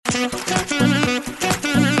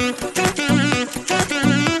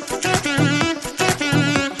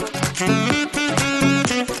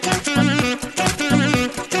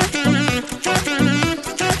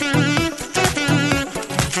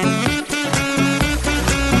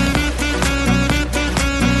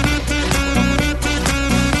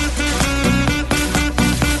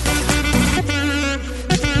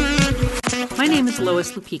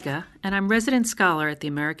Lois Lupica, and I'm resident scholar at the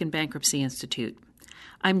American Bankruptcy Institute.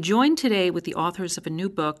 I'm joined today with the authors of a new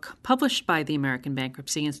book published by the American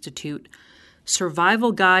Bankruptcy Institute,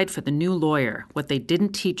 Survival Guide for the New Lawyer, What They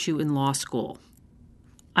Didn't Teach You in Law School.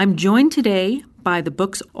 I'm joined today by the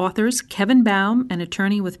book's authors, Kevin Baum, an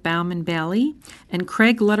attorney with Baum & Bailey, and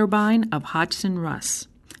Craig Lutterbine of Hodgson Russ.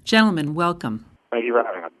 Gentlemen, welcome. Thank you for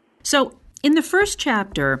having us. So, in the first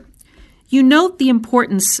chapter, you note the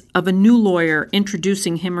importance of a new lawyer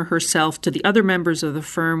introducing him or herself to the other members of the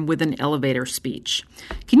firm with an elevator speech.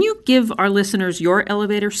 Can you give our listeners your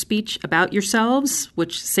elevator speech about yourselves,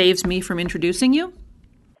 which saves me from introducing you?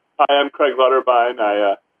 Hi, I'm Craig Lutterbine.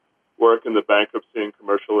 I work in the bankruptcy and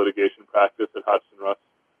commercial litigation practice at Hodgson Russ.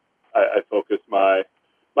 I focus my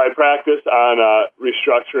practice on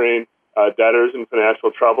restructuring debtors in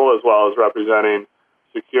financial trouble, as well as representing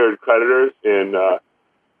secured creditors in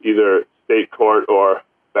either state court or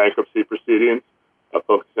bankruptcy proceedings,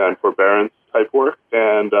 focusing on forbearance type work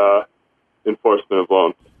and enforcement of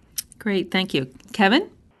loans. Great, thank you. Kevin?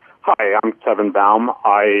 Hi, I'm Kevin Baum.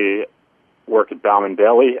 I work at Baum &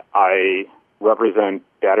 Bailey. I represent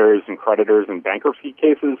debtors and creditors in bankruptcy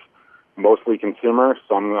cases, mostly consumer,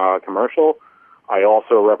 some commercial. I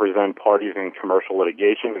also represent parties in commercial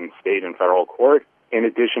litigation in state and federal court. In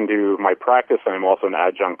addition to my practice, I'm also an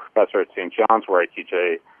adjunct professor at St. John's, where I teach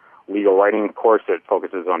a legal writing course that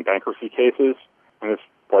focuses on bankruptcy cases. And it's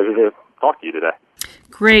a pleasure to talk to you today.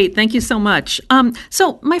 Great. Thank you so much.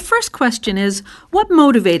 So my first question is, what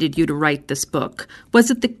motivated you to write this book?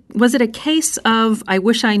 Was it a case of, I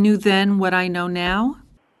wish I knew then what I know now?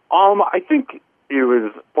 I think it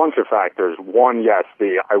was a bunch of factors. One, yes,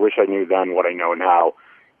 the I wish I knew then what I know now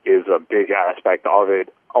is a big aspect of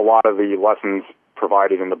it. A lot of the lessons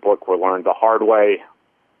provided in the book were learned the hard way.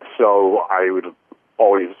 So I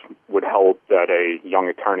would hope that a young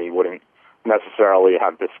attorney wouldn't necessarily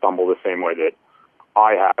have to stumble the same way that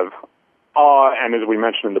I have. And as we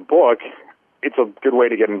mentioned in the book, it's a good way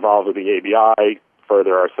to get involved with the ABI,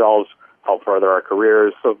 further ourselves, help further our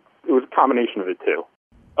careers. So it was a combination of the two.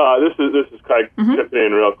 This is Craig chipping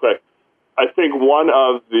in real quick. I think one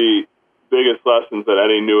of the biggest lessons that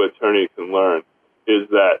any new attorney can learn is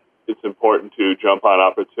that it's important to jump on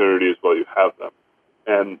opportunities while you have them.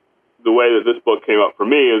 And the way that this book came up for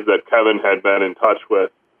me is that Kevin had been in touch with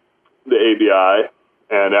the ABI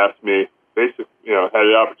and asked me, basically, had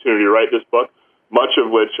the opportunity to write this book, much of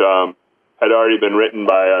which had already been written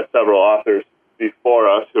by several authors before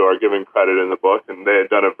us who are given credit in the book, and they had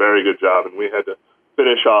done a very good job, and we had to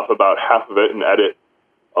finish off about half of it and edit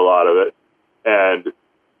a lot of it. And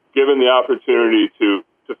given the opportunity to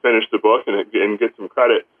finish the book and get some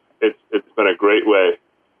credit, it's been a great way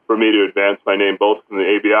for me to advance my name both in the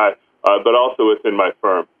ABI, but also within my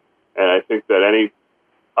firm. And I think that any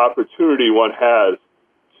opportunity one has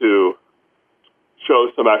to show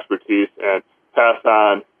some expertise and pass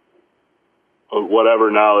on whatever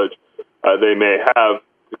knowledge they may have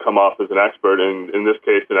to come off as an expert, and in this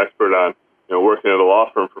case, an expert on working at a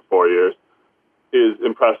law firm for 4 years, is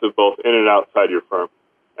impressive both in and outside your firm,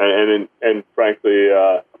 and frankly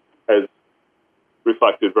has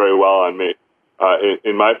reflected very well on me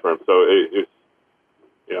in my firm. So it's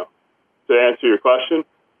to answer your question,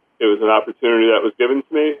 it was an opportunity that was given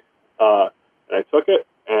to me, and I took it,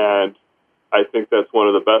 and I think that's one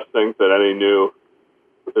of the best things that any new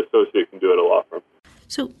associate can do at a law firm.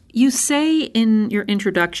 So you say in your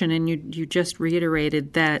introduction, and you just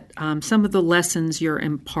reiterated that some of the lessons you're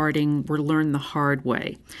imparting were learned the hard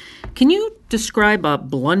way. Can you describe a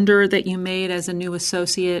blunder that you made as a new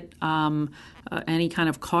associate, any kind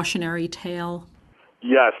of cautionary tale?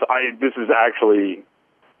 Yes, this is actually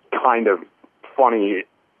kind of funny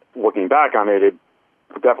looking back on it. It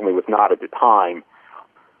definitely was not at the time.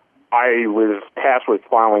 I was tasked with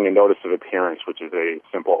filing a notice of appearance, which is a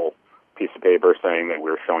simple piece of paper saying that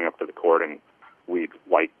we were showing up to the court and we'd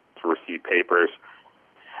like to receive papers.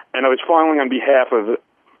 And I was filing on behalf of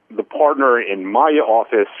the partner in my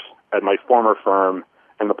office at my former firm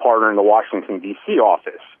and the partner in the Washington, D.C.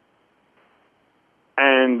 office.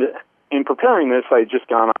 And in preparing this, I had just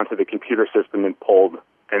gone onto the computer system and pulled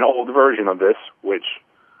an old version of this, which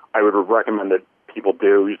I would recommend that people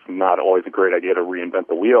do. It's not always a great idea to reinvent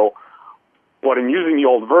the wheel. But in using the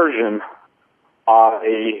old version,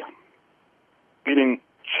 I didn't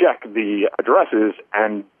check the addresses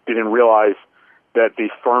and didn't realize that the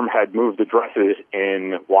firm had moved addresses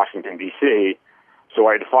in Washington, D.C., so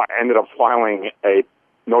I ended up filing a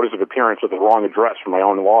notice of appearance with the wrong address for my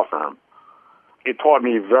own law firm. It taught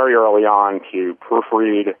me very early on to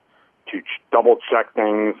proofread, to double-check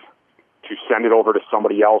things, to send it over to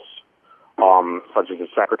somebody else such as a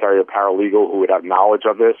secretary or paralegal who would have knowledge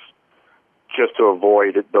of this, just to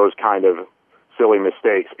avoid those kind of silly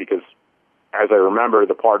mistakes, because as I remember,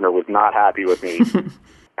 the partner was not happy with me,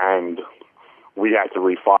 and we had to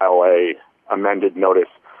refile a amended notice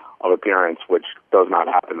of appearance, which does not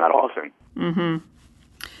happen that often. Mm-hmm.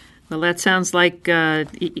 Well, that sounds like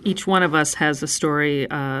each one of us has a story,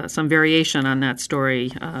 some variation on that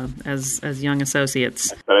story as young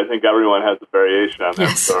associates. But I think everyone has a variation on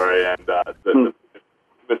that story, and the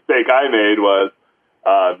mistake I made was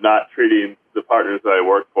not treating the partners that I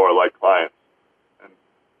work for like clients. And,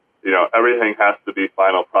 everything has to be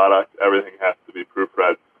final product. Everything has to be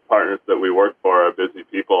proofread. Partners that we work for are busy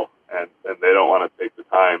people, and they don't want to take the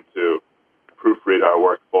time to proofread our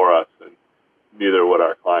work for us, and neither would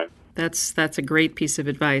our clients. That's a great piece of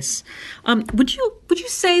advice. Would you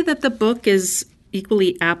say that the book is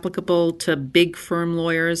equally applicable to big firm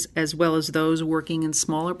lawyers as well as those working in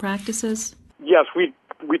smaller practices? Yes, we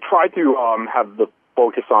try to have the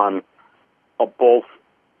focus on both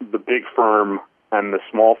the big firm and the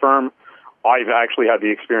small firm. I've actually had the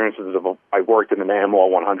experiences of I worked in an AmLaw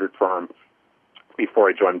 100 firm before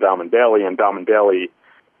I joined Baumann Daly, and Baumann Daly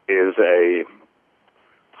is a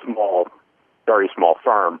very small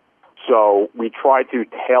firm. So we try to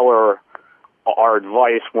tailor our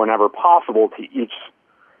advice whenever possible to each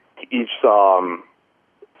style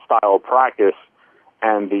of practice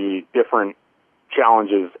and the different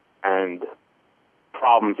challenges and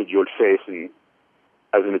problems that you would face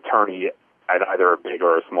as an attorney at either a big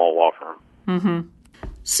or a small law firm. Mm-hmm.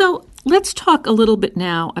 So let's talk a little bit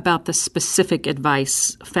now about the specific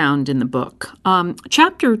advice found in the book.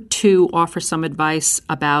 Chapter 2 offers some advice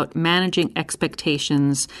about managing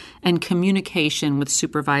expectations and communication with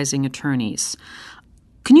supervising attorneys.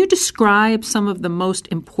 Can you describe some of the most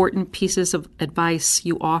important pieces of advice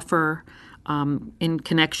you offer in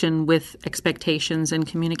connection with expectations and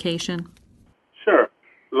communication? Sure.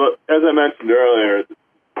 Well, as I mentioned earlier,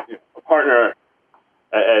 a partner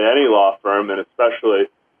at any law firm, and especially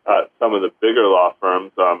some of the bigger law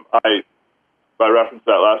firms, by reference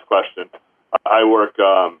to that last question, I work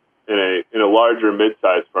in a larger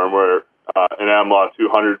mid-sized firm. We're an AmLaw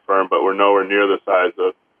 200 firm, but we're nowhere near the size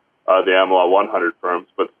of the AmLaw 100 firms.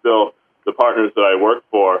 But still, the partners that I work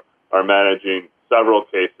for are managing several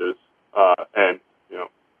cases, and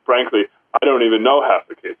frankly, I don't even know half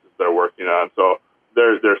the cases they're working on. So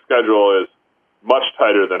their schedule is much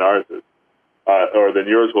tighter than ours is, or than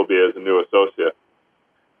yours will be as a new associate.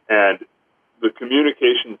 And the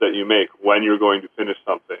communications that you make when you're going to finish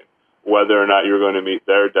something, whether or not you're going to meet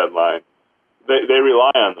their deadline, they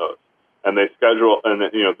rely on those. And they schedule, and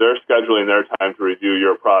they're scheduling their time to review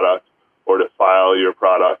your product or to file your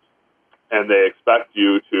product, and they expect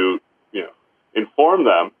you to, inform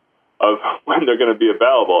them of when they're going to be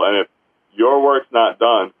available. And if your work's not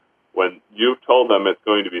done when you've told them it's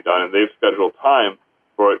going to be done, and they've scheduled time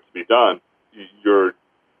for it to be done, you're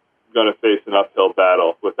going to face an uphill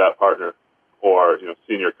battle with that partner or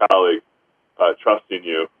senior colleague trusting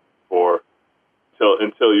you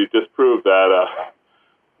until you disprove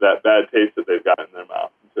that bad taste that they've got in their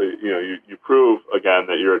mouth. So you prove again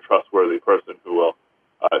that you're a trustworthy person who will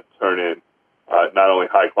turn in not only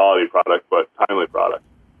high quality product but timely product.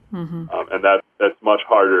 Mm-hmm. And that's much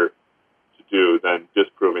harder to do than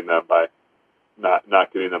disproving them by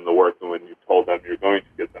not getting them the work when you told them you're going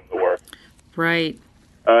to get them the work. Right.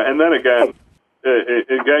 And then again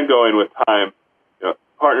going with time,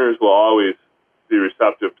 partners will always be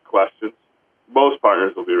receptive to questions. Most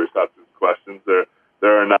partners will be receptive to questions. There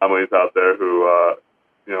are anomalies out there who are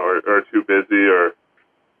too busy or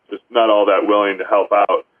just not all that willing to help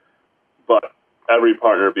out. But every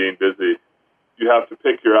partner being busy, you have to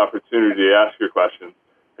pick your opportunity to ask your questions,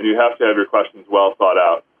 and you have to have your questions well thought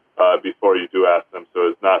out before you do ask them, so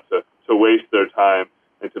as not to waste their time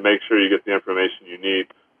and to make sure you get the information you need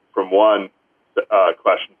from one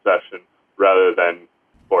question session rather than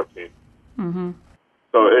 14. Mm-hmm.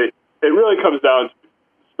 So it really comes down to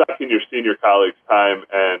respecting your senior colleagues' time,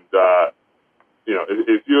 and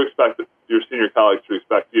if you expect your senior colleagues to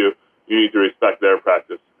respect you, you need to respect their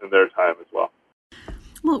practice and their time as well.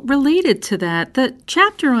 Well, related to that, the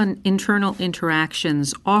chapter on internal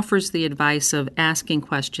interactions offers the advice of asking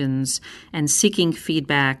questions and seeking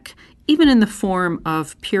feedback, even in the form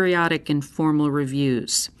of periodic informal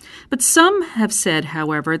reviews. But some have said,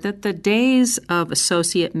 however, that the days of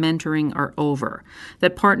associate mentoring are over,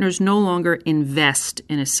 that partners no longer invest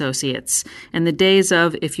in associates, and the days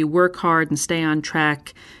of if you work hard and stay on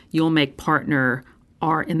track, you'll make partner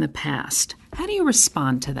are in the past. How do you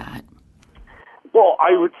respond to that? Well,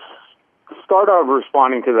 I would start out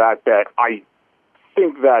responding to that I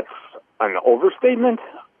think that's an overstatement.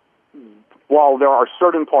 While there are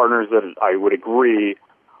certain partners that I would agree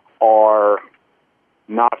are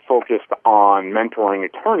not focused on mentoring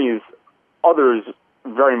attorneys, others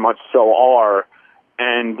very much so are,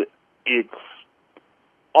 and it's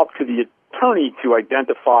up to the attorney to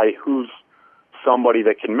identify who's somebody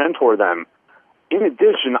that can mentor them. In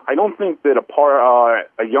addition, I don't think that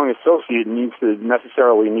a young associate needs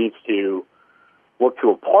to look to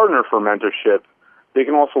a partner for mentorship. They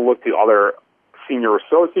can also look to other senior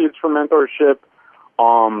associates for mentorship,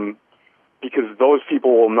 because those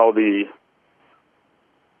people will know the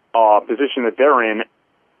position that they're in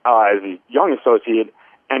as a young associate,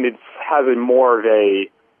 and it has a more of a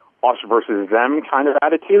us versus them kind of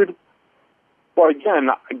attitude. But again,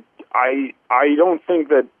 I don't think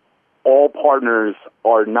that all partners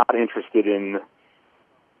are not interested in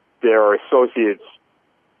their associates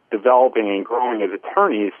developing and growing as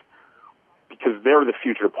attorneys, because they're the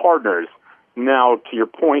future partners. Now, to your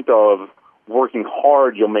point of working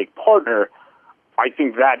hard, you'll make partner, I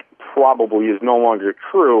think that probably is no longer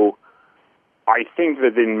true. I think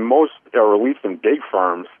that in most, or at least in big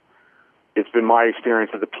firms, it's been my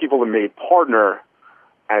experience that the people that made partner,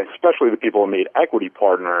 and especially the people that made equity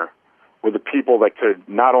partner, were the people that could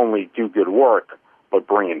not only do good work, but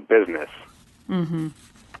bring in business. Mm-hmm.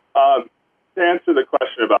 To answer the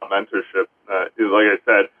question about mentorship, like I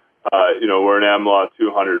said, we're an AmLaw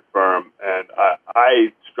 200 firm, and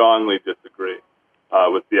I strongly disagree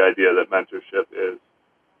with the idea that mentorship is,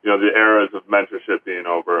 the eras of mentorship being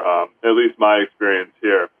over. At least my experience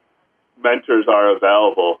here, mentors are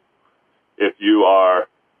available if you are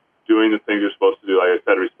doing the things you're supposed to do, like I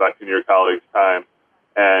said, respecting your colleagues' time.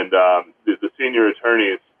 And the senior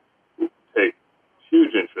attorneys take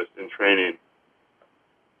huge interest in training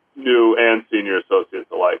new and senior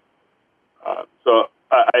associates alike. So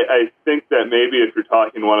I think that maybe if you're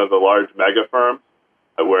talking one of the large mega firms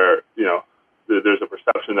where, there's a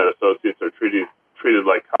perception that associates are treated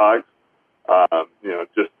like cogs,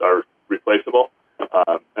 just are replaceable.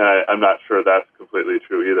 And I'm not sure that's completely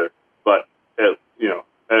true either. But at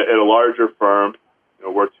a larger firm,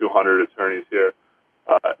 we're 200 attorneys here.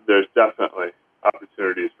 There's definitely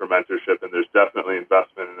opportunities for mentorship, and there's definitely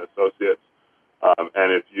investment in associates.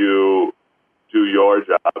 And if you do your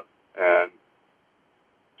job and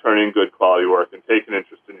turn in good quality work and take an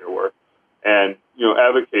interest in your work and,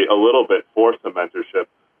 advocate a little bit for some mentorship,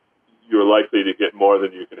 you're likely to get more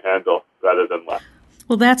than you can handle rather than less.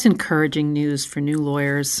 Well, that's encouraging news for new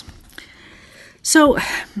lawyers. So,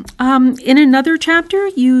 in another chapter,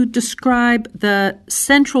 you describe the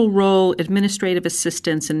central role administrative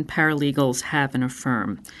assistants and paralegals have in a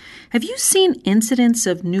firm. Have you seen incidents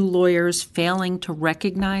of new lawyers failing to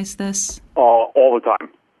recognize this? All the time.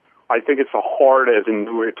 I think it's hard as a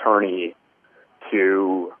new attorney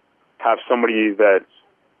to have somebody that's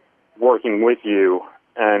working with you,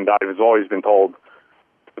 and I've always been told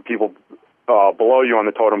the people below you on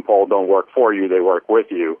the totem pole don't work for you, they work with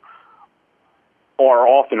you, are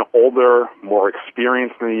often older, more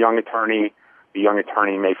experienced than the young attorney. The young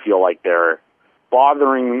attorney may feel like they're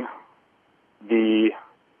bothering the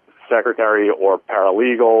secretary or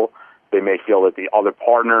paralegal. They may feel that the other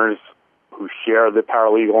partners who share the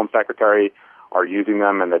paralegal and secretary are using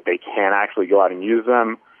them and that they can't actually go out and use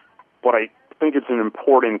them. But I think it's an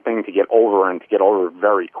important thing to get over, and to get over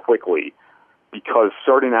very quickly, because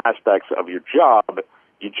certain aspects of your job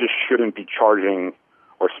you just shouldn't be charging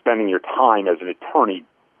or spending your time as an attorney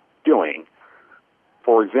doing.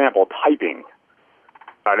 For example, typing.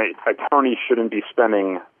 An attorney shouldn't be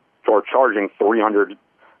spending or charging $300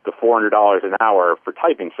 to $400 an hour for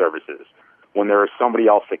typing services when there is somebody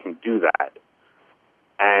else that can do that.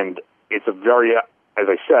 And it's a very, as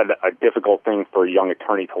I said, a difficult thing for a young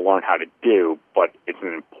attorney to learn how to do, but it's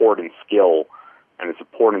an important skill, and it's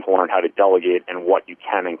important to learn how to delegate and what you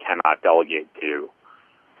can and cannot delegate to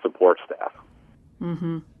support staff.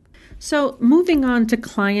 Mm-hmm. So moving on to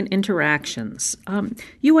client interactions,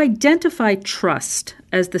 you identify trust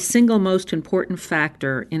as the single most important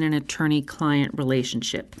factor in an attorney-client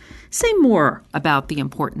relationship. Say more about the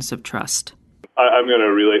importance of trust. I'm going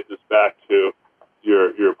to relate this back to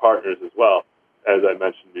your partners as well. As I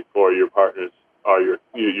mentioned before, your partners are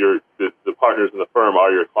the partners in the firm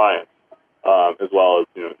are your clients, as well as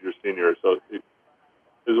your senior associates,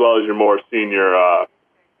 as well as your more senior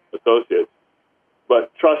associates.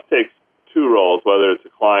 But trust takes two roles, whether it's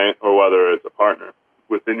a client or whether it's a partner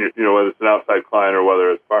within your, whether it's an outside client or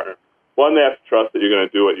whether it's a partner. One, they have to trust that you're going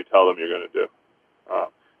to do what you tell them you're going to do.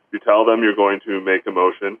 If you tell them you're going to make a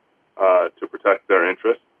motion to protect their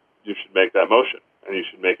interests, you should make that motion, and you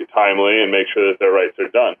should make it timely and make sure that their rights are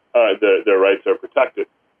done, their rights are protected.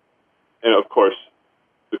 And of course,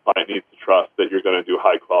 the client needs to trust that you're going to do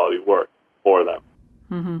high-quality work for them.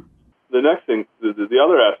 Mm-hmm. The next thing, the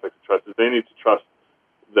other aspect of trust is they need to trust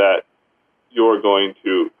that you're going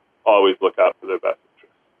to always look out for their best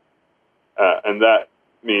interests. And that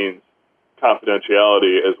means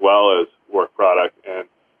confidentiality as well as work product and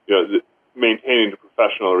maintaining the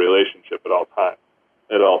professional relationship at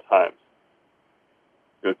all times.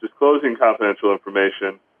 Disclosing confidential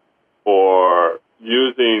information or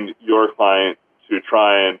using your client to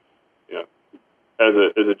try and, as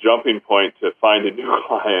a jumping point to find a new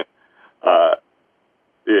client,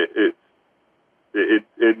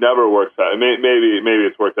 it never works out. Maybe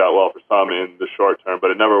it's worked out well for some in the short term,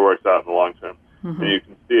 but it never works out in the long term. Mm-hmm. And you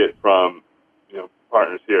can see it from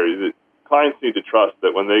partners here. Clients need to trust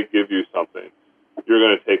that when they give you something, you're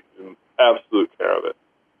going to take absolute care of it.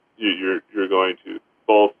 You're going to,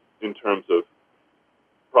 both in terms of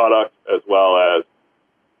product as well as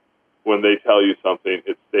when they tell you something,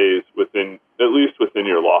 it stays at least within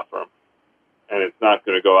your law firm, and it's not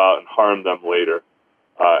going to go out and harm them later.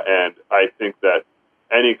 And I think that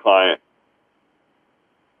any client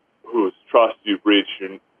whose trust you breach,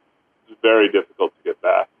 it's very difficult to get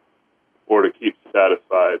back or to keep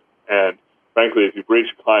satisfied. And frankly, if you breach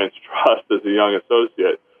a client's trust as a young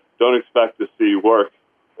associate, don't expect to see work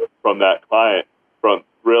from that client, from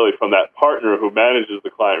that partner who manages the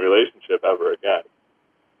client relationship ever again,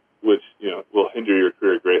 which will hinder your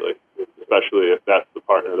career greatly, especially if that's the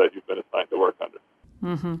partner that you've been assigned to work under.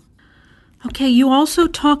 Mm-hmm. Okay, you also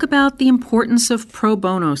talk about the importance of pro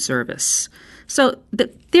bono service. So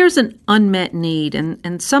there's an unmet need,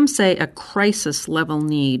 and some say a crisis-level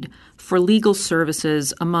need for legal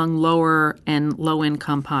services among lower and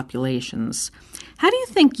low-income populations. How do you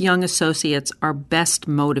think young associates are best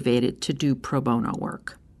motivated to do pro bono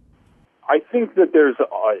work? I think that there's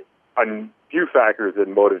a few factors that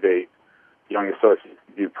motivate young associates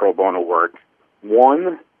to do pro bono work.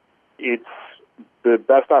 One, it's the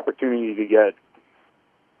best opportunity to get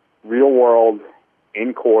real-world,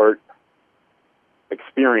 in-court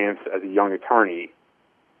experience as a young attorney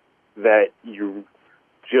that you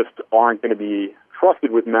just aren't going to be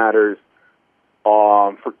trusted with matters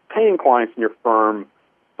for paying clients in your firm,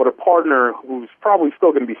 but a partner who's probably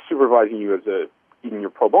still going to be supervising you in your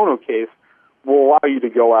pro bono case will allow you to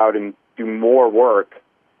go out and do more work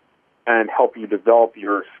and help you develop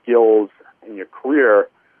your skills and your career,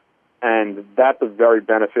 and that's a very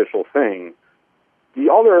beneficial thing.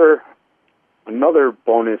 Another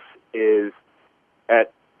bonus is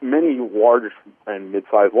at many large and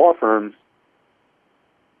mid-sized law firms,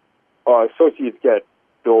 associates get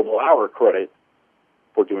billable hour credit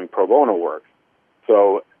for doing pro bono work.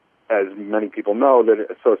 So, as many people know, that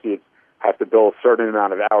associates have to bill a certain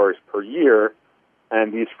amount of hours per year,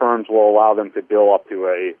 and these firms will allow them to bill up to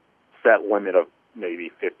a set limit of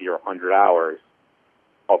maybe 50 or 100 hours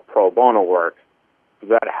of pro bono work. So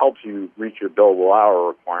that helps you reach your billable hour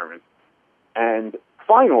requirements. And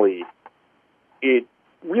finally, it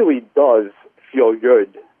really does feel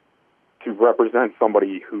good to represent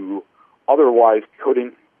somebody who otherwise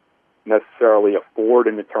couldn't necessarily afford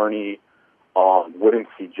an attorney, wouldn't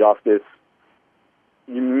see justice.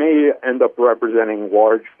 You may end up representing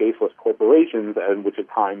large, faceless corporations, and which at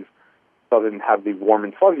times doesn't have the warm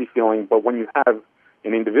and fuzzy feeling, but when you have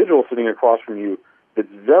an individual sitting across from you that's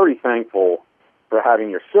very thankful for having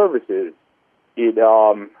your services, it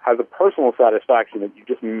has a personal satisfaction that you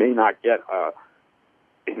just may not get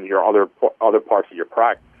in your other parts of your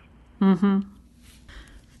practice. Mm-hmm.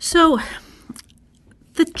 So,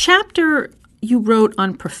 the chapter you wrote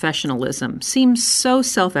on professionalism seems so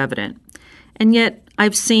self-evident, and yet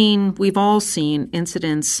we've all seen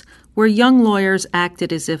incidents where young lawyers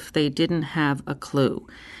acted as if they didn't have a clue.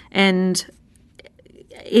 And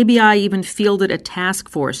ABI even fielded a task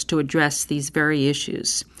force to address these very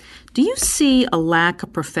issues. Do you see a lack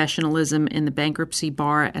of professionalism in the bankruptcy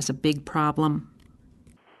bar as a big problem?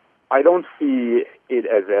 I don't see it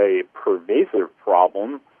as a pervasive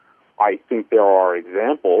problem. I think there are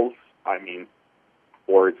examples. I mean,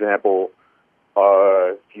 for example,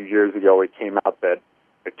 a few years ago it came out that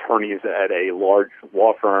attorneys at a large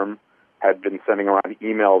law firm had been sending around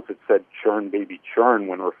emails that said "churn, baby, churn"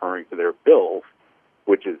 when referring to their bills,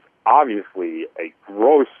 which is obviously a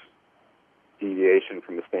gross deviation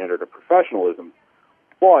from the standard of professionalism.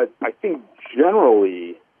 But I think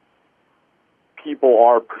generally people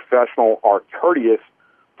are professional, are courteous,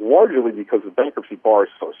 largely because the bankruptcy bar is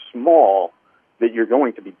so small that you're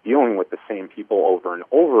going to be dealing with the same people over and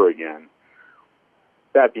over again.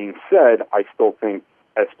 That being said, I still think,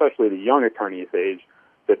 especially the young attorney's age,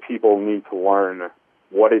 that people need to learn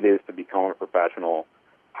what it is to become a professional,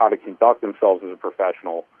 how to conduct themselves as a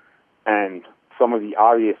professional, and some of the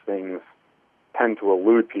obvious things tend to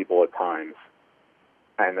elude people at times,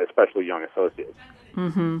 and especially young associates.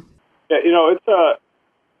 Mm-hmm. Yeah, it's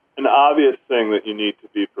an obvious thing that you need to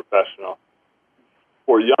be professional.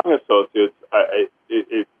 For young associates,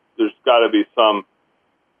 there's got to be some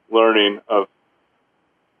learning of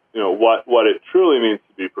what it truly means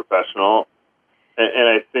to be professional, and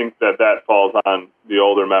I think that falls on the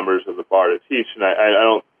older members of the bar to teach. And I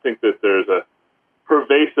don't think that there's a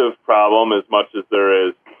pervasive problem as much as there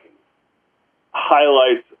is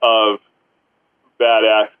highlights of bad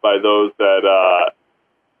acts by those that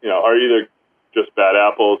are either just bad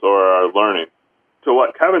apples or are learning. To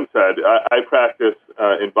what Kevin said, I practice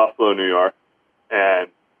in Buffalo, New York, and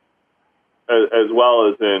as well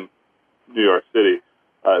as in New York City.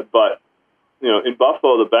 But in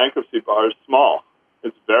Buffalo, the bankruptcy bar is small.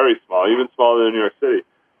 It's very small, even smaller than New York City.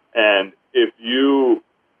 And if you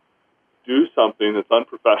do something that's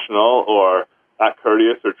unprofessional or not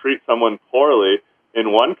courteous or treat someone poorly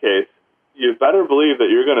in one case, you better believe that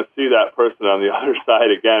you're going to see that person on the other side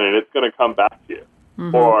again, and it's going to come back to you.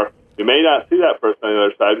 Mm-hmm. Or you may not see that person on the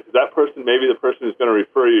other side because that person may be the person who's going to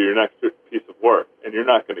refer you your next piece of work, and you're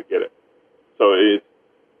not going to get it. So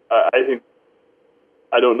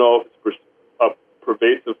I don't know if it's a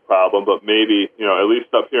pervasive problem, but maybe, at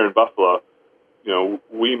least up here in Buffalo,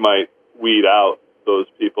 we might weed out those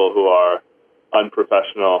people who are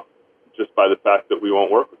unprofessional just by the fact that we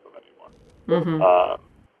won't work with them anymore. Mm-hmm.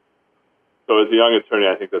 So as a young attorney,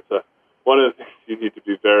 I think that's one of the things you need to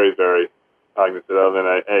be very, very cognizant of. And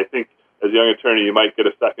I think as a young attorney, you might get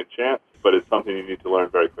a second chance, but it's something you need to learn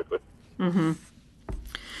very quickly. Mm-hmm.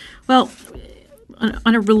 Well,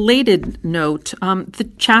 on a related note, the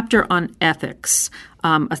chapter on ethics,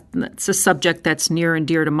 it's a subject that's near and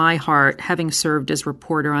dear to my heart, having served as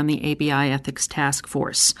reporter on the ABI Ethics Task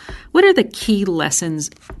Force. What are the key lessons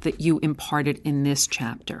that you imparted in this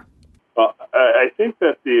chapter? Well, I think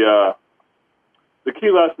that the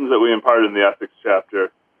key lessons that we imparted in the ethics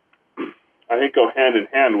chapter, I think, go hand in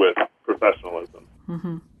hand with professionalism.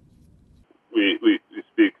 Mm-hmm. We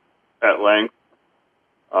speak at length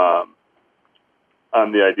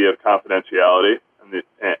on the idea of confidentiality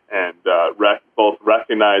and both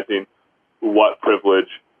recognizing what privilege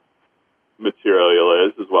material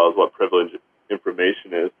is as well as what privilege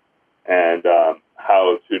information is, and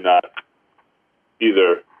how to not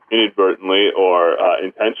either inadvertently or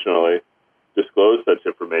intentionally disclose such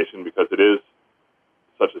information, because it is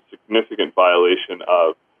such a significant violation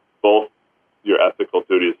of both your ethical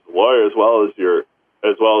duties as a lawyer as well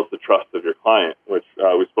as the trust of your client, which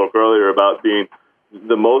we spoke earlier about being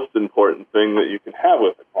the most important thing that you can have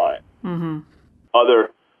with a client. Mm-hmm.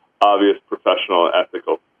 Other obvious professional and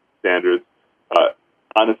ethical standards,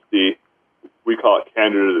 honesty, we call it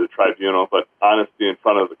candor to the tribunal, but honesty in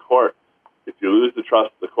front of the court. If you lose the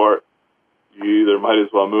trust of the court, you either might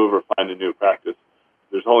as well move or find a new practice.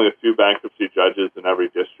 There's only a few bankruptcy judges in every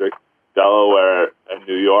district. Delaware and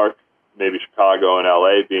New York, maybe Chicago and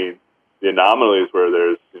LA being the anomalies where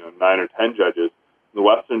there's 9 or 10 judges. In the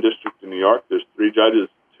Western District of New York, there's 3 judges.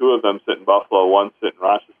 2 of them sit in Buffalo, 1 sit in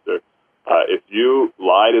Rochester. If you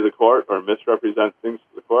lie to the court or misrepresent things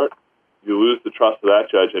to the court, you lose the trust of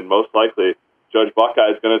that judge, and most likely Judge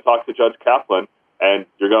Buckeye is going to talk to Judge Kaplan, and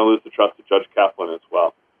you're going to lose the trust of Judge Kaplan as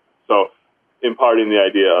well. So imparting the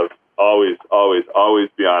idea of always, always, always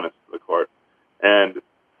be honest to the court. And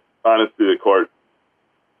honesty to the court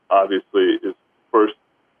obviously is first,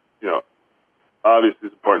 obviously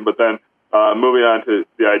is important, but then moving on to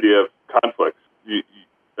the idea of conflicts. You,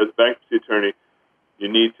 as a bankruptcy attorney, you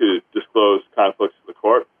need to disclose conflicts to the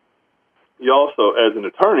court. You also, as an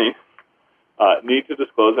attorney, need to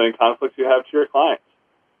disclose any conflicts you have to your clients.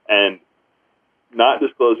 And not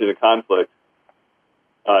disclosing a conflict,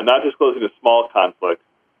 not disclosing a small conflict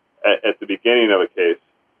at the beginning of a case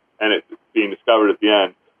and it being discovered at the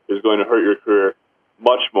end is going to hurt your career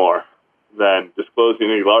much more than disclosing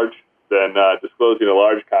a large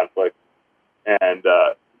conflict and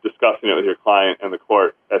discussing it with your client and the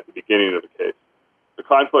court at the beginning of the case. The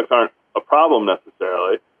conflicts aren't a problem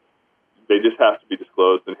necessarily. They just have to be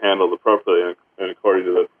disclosed and handled appropriately and according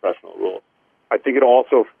to the professional rules. I think it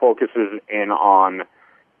also focuses in on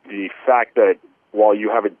the fact that while you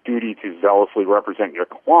have a duty to zealously represent your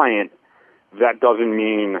client, that doesn't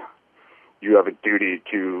mean you have a duty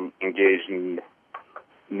to engage in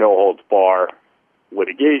no-holds-bar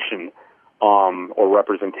litigation or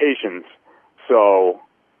representations. So,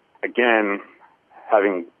 again,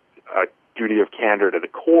 having a duty of candor to the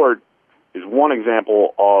court is one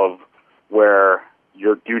example of where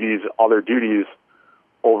your duties, other duties,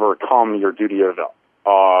 overcome your duty of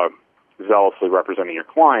zealously representing your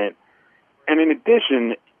client. And in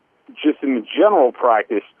addition, just in the general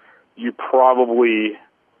practice, you probably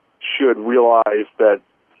should realize that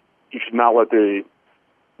you should not let the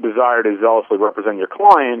desire to zealously represent your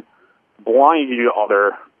client blind you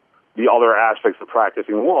to the other aspects of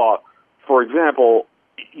practicing law. For example,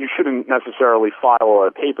 you shouldn't necessarily file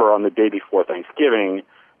a paper on the day before Thanksgiving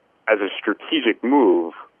as a strategic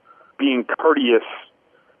move. Being courteous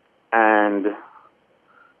and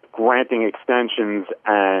granting extensions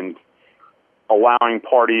and allowing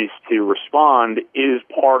parties to respond is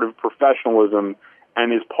part of professionalism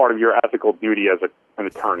and is part of your ethical duty as an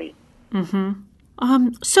attorney. Mm-hmm.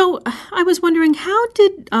 So I was wondering, how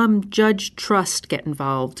did Judge Trust get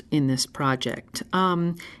involved in this project?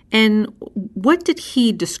 And what did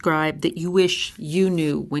he describe that you wish you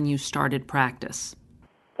knew when you started practice?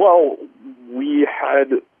 Well, we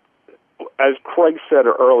had, as Craig said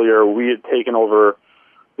earlier, we had taken over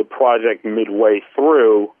the project midway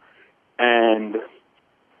through, and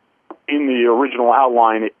in the original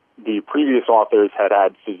outline, the previous authors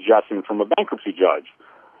had suggestions from a bankruptcy judge.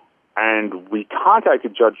 And we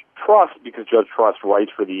contacted Judge Trust because Judge Trust writes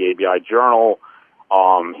for the ABI Journal.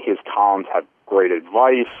 His columns had great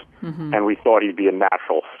advice, and we thought he'd be a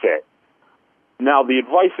natural fit. Now, the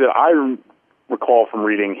advice that I recall from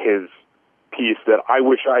reading his piece that I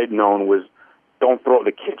wish I had known was, don't throw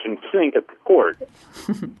the kitchen sink at the court.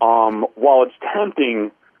 While it's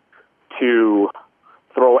tempting to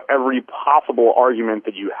throw every possible argument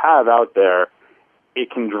that you have out there, it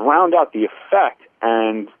can drown out the effect,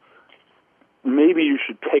 and maybe you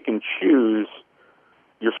should pick and choose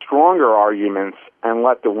your stronger arguments and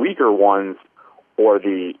let the weaker ones or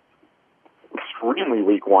the extremely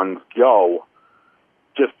weak ones go,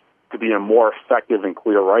 just to be a more effective and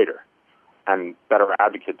clear writer and better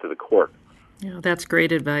advocate to the court. Yeah, that's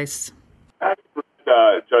great advice.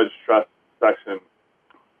 Judge Trust section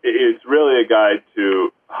is really a guide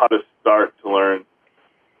to how to start to learn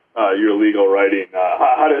your legal writing,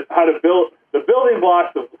 how to build the building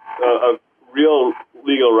blocks of real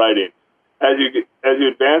legal writing. As you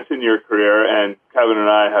advance in your career, and Kevin and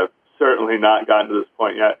I have certainly not gotten to this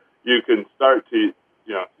point yet, you can start to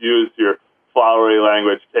use your flowery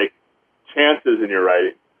language, take chances in your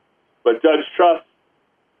writing. But Judge Trust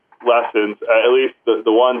lessons, at least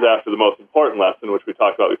the ones after the most important lesson, which we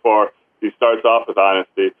talked about before, he starts off with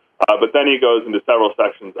honesty, but then he goes into several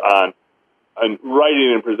sections on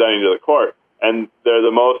writing and presenting to the court, and they're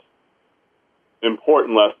the most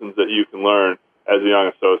important lessons that you can learn as a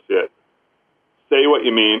young associate. Say what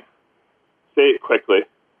you mean, say it quickly,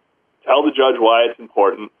 tell the judge why it's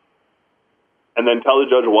important, and then tell the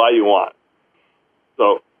judge why you want.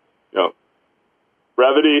 So,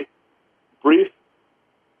 brevity, brief,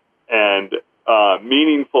 and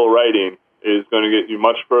meaningful writing is going to get you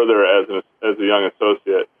much further as a young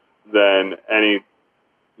associate than any,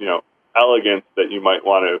 elegance that you might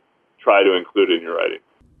want to try to include in your writing.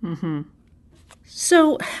 Mm-hmm.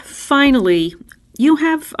 So, finally, you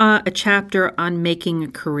have a chapter on making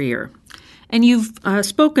a career. And you've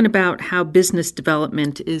spoken about how business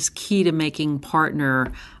development is key to making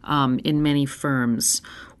partner in many firms.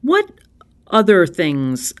 What other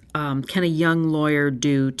things can a young lawyer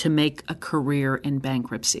do to make a career in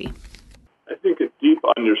bankruptcy? I think a deep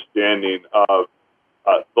understanding of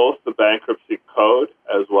both the bankruptcy code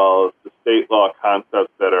as well as the state law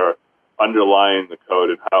concepts that are underlying the code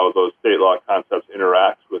and how those state law concepts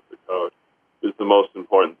interact with the code is the most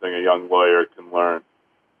important thing a young lawyer can learn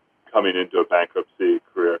coming into a bankruptcy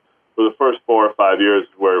career. For the first 4 or 5 years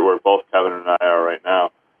where both Kevin and I are right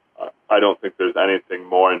now, I don't think there's anything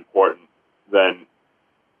more important than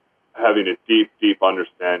having a deep, deep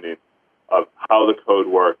understanding of how the code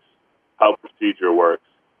works, how procedure works,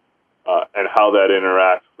 and how that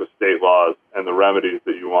interacts with state laws and the remedies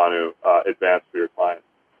that you want to advance for your clients.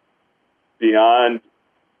 Beyond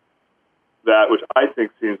that, which I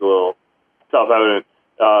think seems a little self-evident,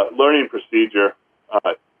 learning procedure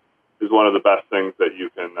is one of the best things that you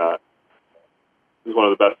can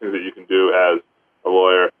do as a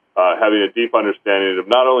lawyer. Having a deep understanding of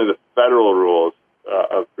not only the federal rules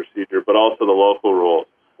of procedure, but also the local rules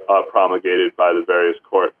promulgated by the various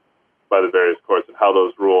courts, and how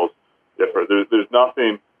those rules differ. There's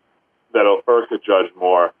nothing that'll irk a judge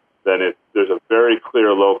more than if there's a very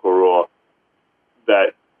clear local rule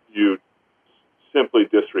that you simply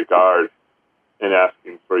disregard in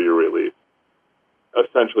asking for your relief.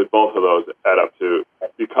 Essentially, both of those add up to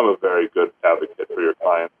become a very good advocate for your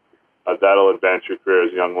client. That'll advance your career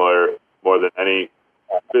as a young lawyer more than any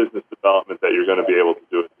business development that you're going to be able to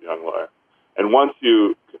do as a young lawyer. And once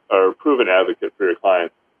you are a proven advocate for your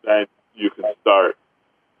clients, then you can start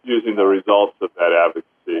using the results of that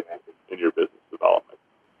advocacy in your business development.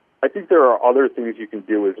 I think there are other things you can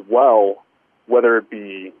do as well, whether it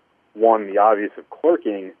be, one, the obvious of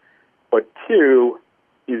clerking, but two,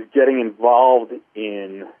 is getting involved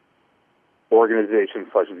in organizations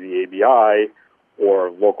such as the ABI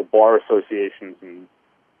or local bar associations and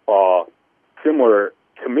similar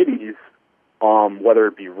committees, whether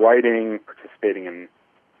it be writing, participating in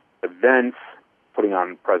events, putting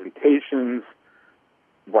on presentations,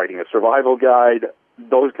 writing a survival guide,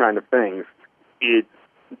 those kind of things. It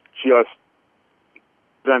just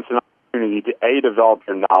presents an opportunity to, A, develop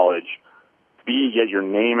your knowledge, B, get your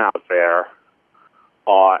name out there,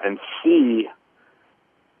 and C,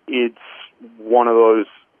 it's one of those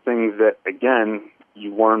things that, again,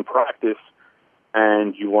 you learn practice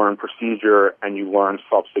and you learn procedure and you learn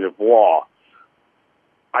substantive law.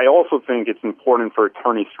 I also think it's important for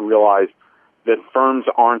attorneys to realize that firms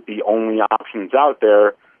aren't the only options out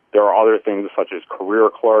there. There are other things such as career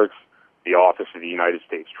clerks, the Office of the United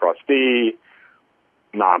States Trustee,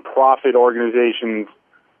 nonprofit organizations,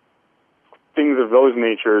 things of those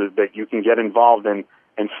nature that you can get involved in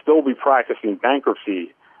and still be practicing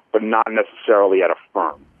bankruptcy, but not necessarily at a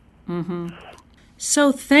firm. Mm-hmm.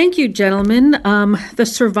 So thank you, gentlemen. The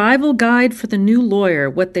Survival Guide for the New Lawyer,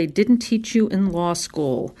 What They Didn't Teach You in Law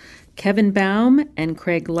School. Kevin Baum and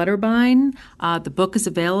Craig Letterbine. The book is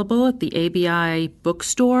available at the ABI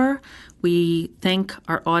bookstore. We thank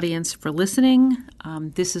our audience for listening.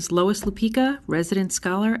 This is Lois Lupica, resident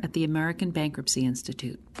scholar at the American Bankruptcy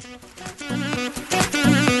Institute.